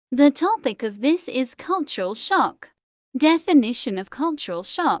The topic of this is cultural shock. Definition of cultural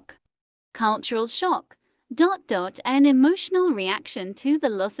shock. Cultural shock, an emotional reaction to the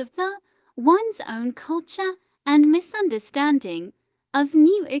loss of one's own culture and misunderstanding of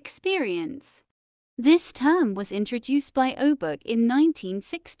new experience. This term was introduced by Oberg in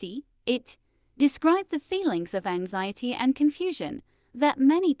 1960. It described the feelings of anxiety and confusion that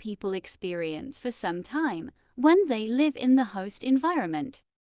many people experience for some time when they live in the host environment.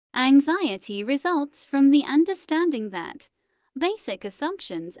 Anxiety results from the understanding that basic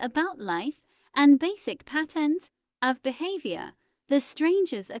assumptions about life and basic patterns of behavior the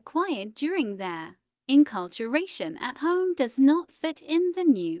strangers acquired during their enculturation at home does not fit in the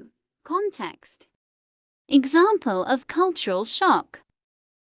new context. Example of cultural shock.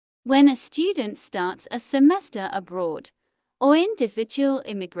 When a student starts a semester abroad, or individual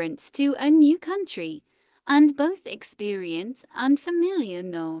immigrants to a new country, and both experience unfamiliar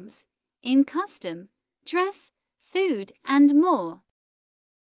norms in custom, dress, food, and more.